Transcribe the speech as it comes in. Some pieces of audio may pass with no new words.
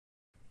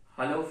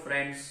Hello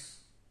friends,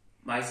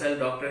 myself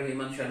Dr.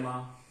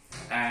 Hemant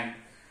and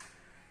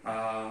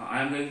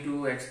I am going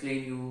to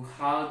explain you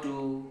how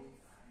to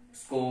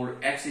score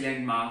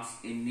excellent marks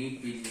in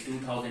Neet PG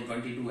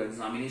 2022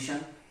 examination.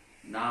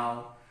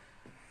 Now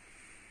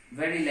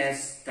very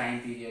less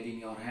time period in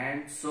your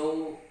hand,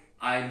 so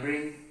I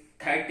bring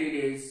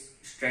 30 days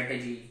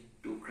strategy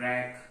to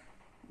crack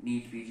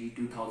Neet PG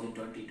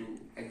 2022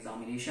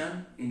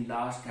 examination in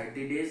last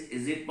 30 days.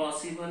 Is it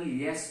possible?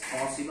 Yes,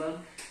 possible.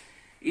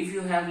 If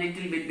you have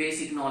little bit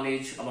basic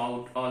knowledge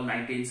about all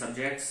 19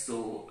 subjects,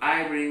 so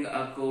I bring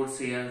a course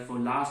here for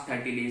last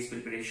 30 days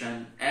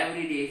preparation.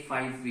 Every day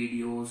 5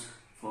 videos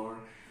for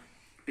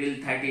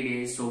till 30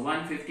 days. So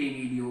 150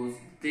 videos.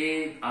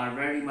 They are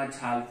very much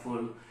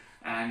helpful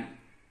and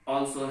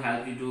also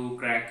help you to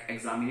crack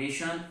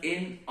examination.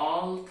 In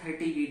all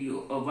 150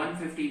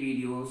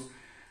 videos,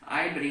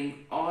 I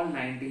bring all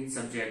 19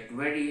 subject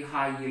very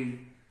high yield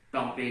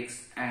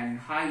topics and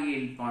high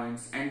yield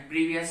points, and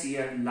previous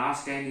year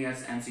last 10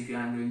 years MCQ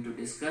I am going to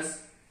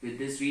discuss with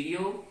this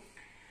video,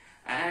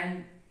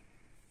 and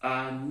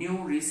new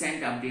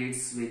recent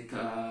updates with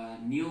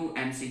new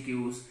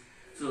MCQs.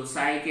 So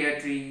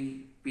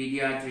psychiatry,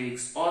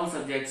 pediatrics, all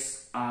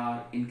subjects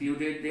are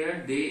included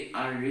there. They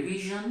are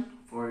revision,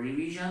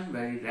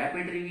 very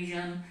rapid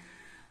revision.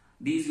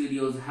 These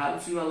videos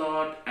helps you a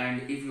lot,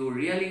 and if you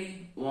really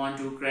want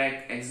to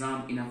crack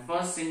exam in a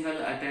first single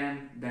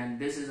attempt, then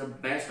this is the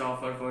best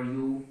offer for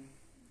you.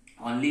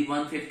 Only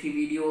 150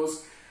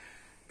 videos,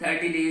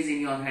 30 days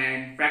in your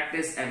hand,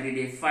 practice every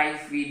day 5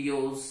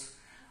 videos.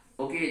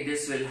 Okay,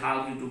 this will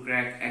help you to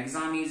crack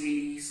exam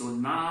easily. So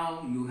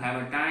now you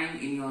have a time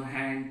in your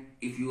hand.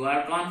 If you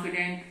are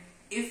confident,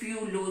 if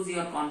you lose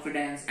your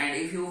confidence, and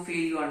if you feel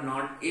you are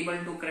not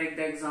able to crack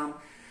the exam,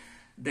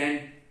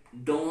 then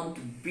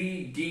don't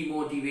be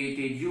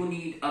demotivated. You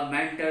need a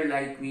mentor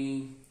like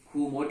me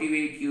who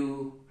motivate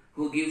you,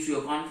 who gives you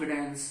a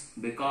confidence,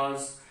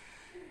 because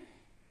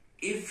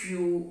if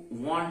you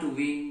want to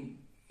win,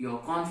 your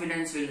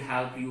confidence will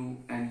help you,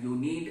 and you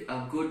need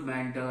a good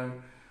mentor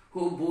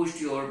who boosts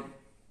your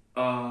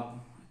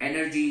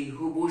energy,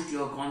 who boosts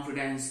your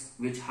confidence,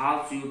 which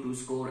helps you to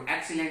score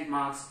excellent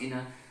marks in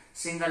a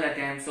single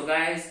attempt. So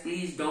guys,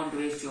 please don't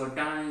waste your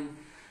time.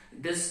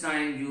 This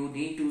time you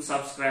need to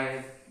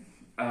subscribe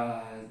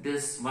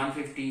this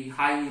 150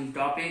 high yield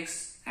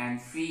topics,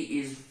 and fee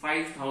is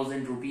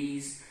 5,000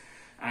 rupees,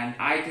 and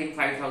I think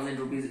 5,000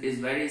 rupees is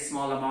very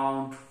small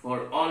amount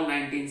for all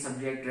 19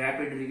 subject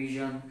rapid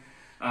revision.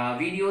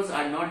 Videos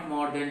are not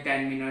more than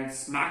 10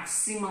 minutes,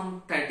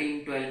 maximum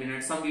 13-12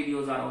 minutes. Some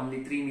videos are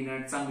only 3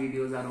 minutes, some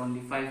videos are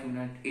only 5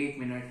 minutes, 8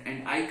 minutes,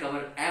 and I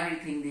cover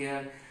everything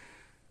there,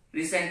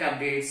 recent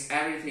updates,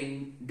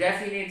 everything.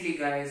 Definitely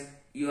guys,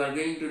 you are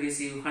going to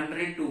receive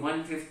 100 to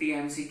 150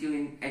 MCQ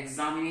in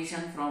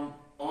examination from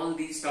all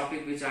these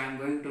topics which I am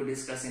going to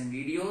discuss in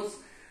videos.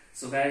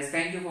 So guys,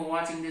 thank you for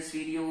watching this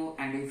video,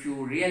 and if you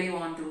really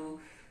want to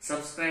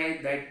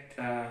subscribe that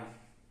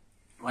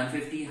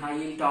 150 high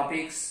yield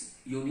topics,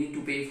 you need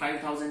to pay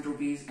 5,000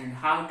 rupees. And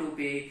how to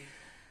pay,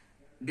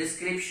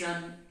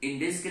 in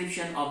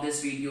description of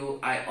this video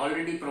I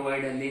already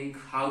provide a link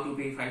how to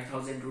pay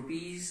 5,000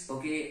 rupees.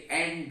 Okay,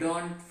 and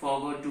don't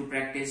forget to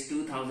practice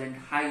 2000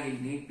 high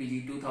yield Neet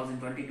PG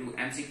 2022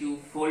 MCQ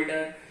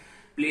folder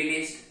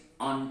playlist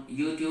on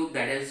YouTube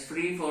that is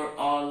free for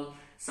all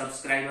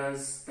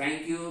subscribers.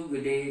 Thank you,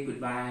 good day,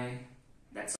 goodbye.